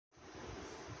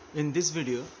In this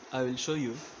video, I will show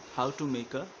you how to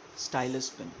make a stylus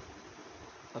pen,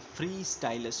 a free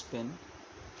stylus pen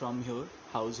from your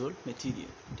household material.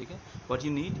 Okay? What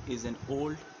you need is an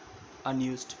old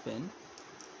unused pen,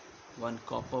 one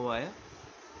copper wire,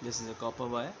 this is a copper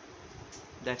wire,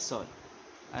 that's all,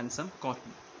 and some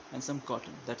cotton,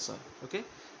 that's all. Okay,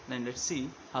 then let's see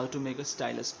how to make a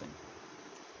stylus pen.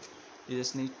 You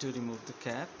just need to remove the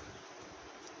cap,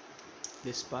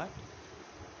 this part.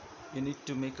 You need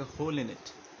to make a hole in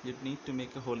it. I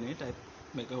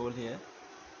make a hole here.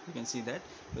 You can see that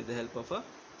with the help of a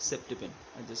safety pin.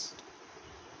 I just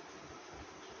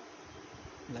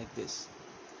like this.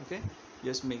 Okay,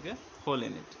 just make a hole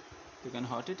in it. You can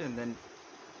hot it and then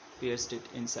pierce it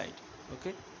inside.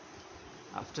 Okay,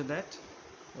 after that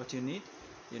what you need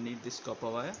this copper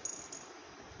wire.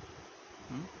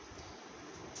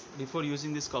 Before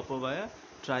using this copper wire,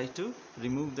 try to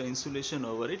remove the insulation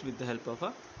over it with the help of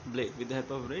a blade. With the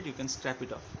help of a blade, you can scrap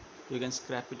it off. You can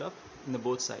scrap it off in the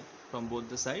both sides. From both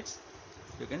the sides,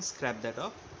 you can scrap that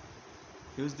off.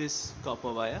 Use this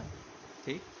copper wire,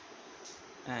 okay,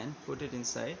 and put it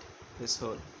inside this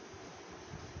hole.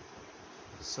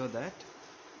 So that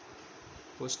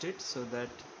push it so that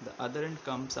the other end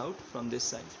comes out from this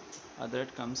side. Other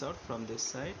end comes out from this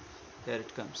side. Here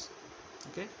it comes.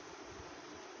 Okay.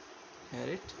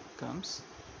 Here it comes.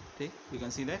 Okay, you can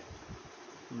see that.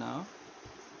 Now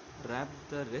wrap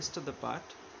the rest of the part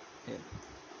here.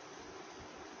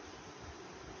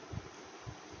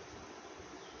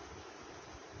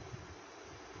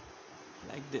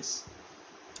 Like this.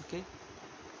 Okay,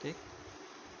 take.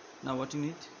 Now what you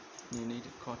need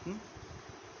cotton.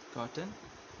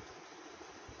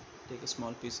 Take a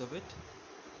small piece of it.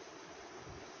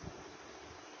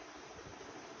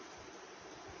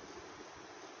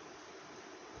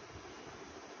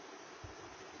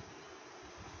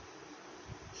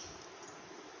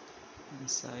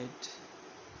 Inside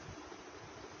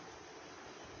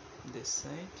this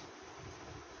side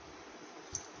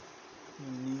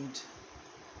you need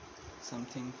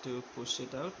something to push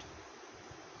it out.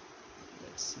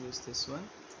 Let's use this one.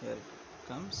 Here it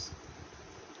comes.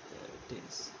 There it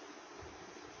is.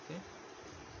 Okay,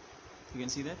 you can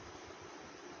see that.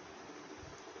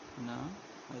 Now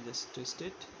I just twist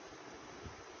it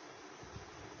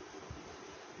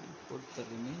and put the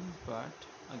remaining part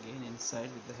again inside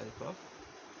with the help of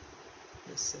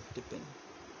this safety pin.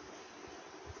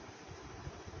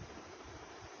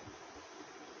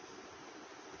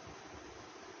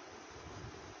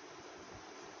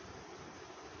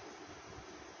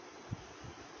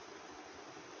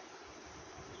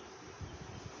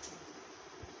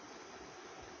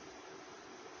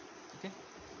 Okay,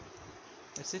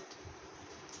 that's it.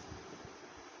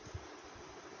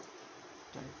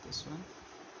 Tight this one.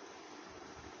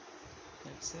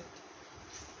 That's it.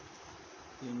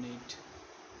 You need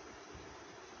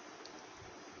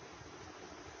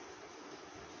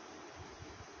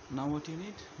now what you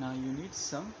need? Now you need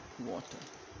some water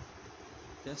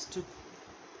just to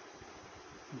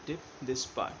dip this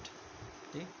part.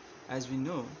 Okay, as we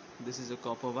know, this is a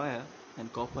copper wire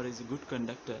and copper is a good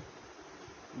conductor,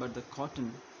 but the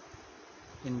cotton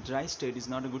in dry state is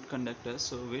not a good conductor,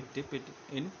 so we dip it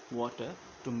in water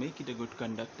to make it a good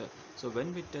conductor. So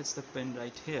when we touch the pen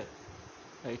right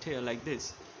here like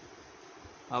this,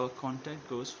 our contact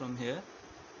goes from here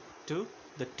to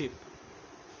the tip.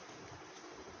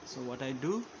 So what I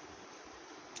do,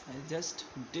 I just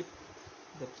dip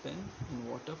the pen in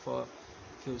water for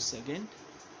a few seconds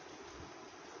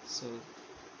so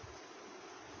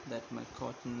that my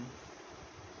cotton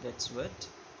gets wet.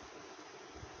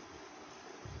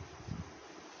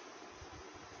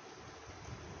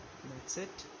 That's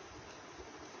it.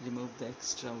 Remove the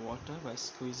extra water by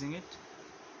squeezing it.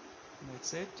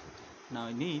 That's it. Now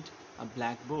I need a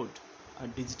blackboard, a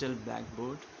digital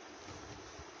blackboard.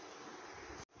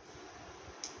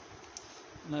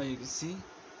 Now you can see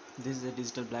this is a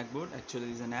digital blackboard. Actually,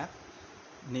 there is an app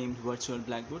named Virtual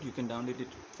Blackboard. You can download it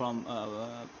from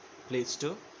Play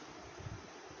Store.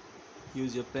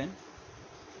 Use your pen.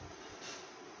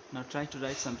 Now try to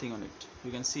write something on it.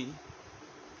 You can see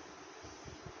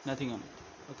nothing on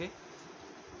it. Okay,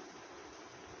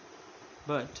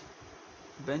 but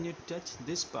when you touch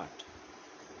this part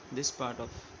of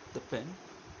the pen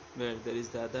where there is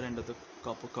the other end of the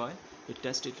copper coil, you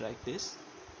test it like this,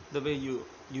 the way you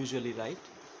usually write.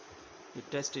 You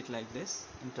test it like this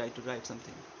and try to write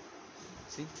something.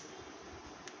 See,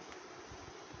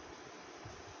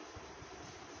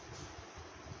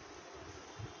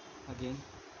 again.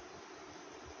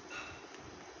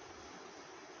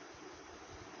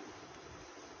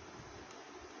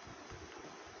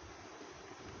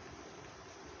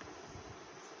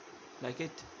 like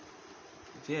it?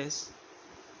 If yes,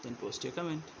 then post your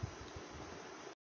comment.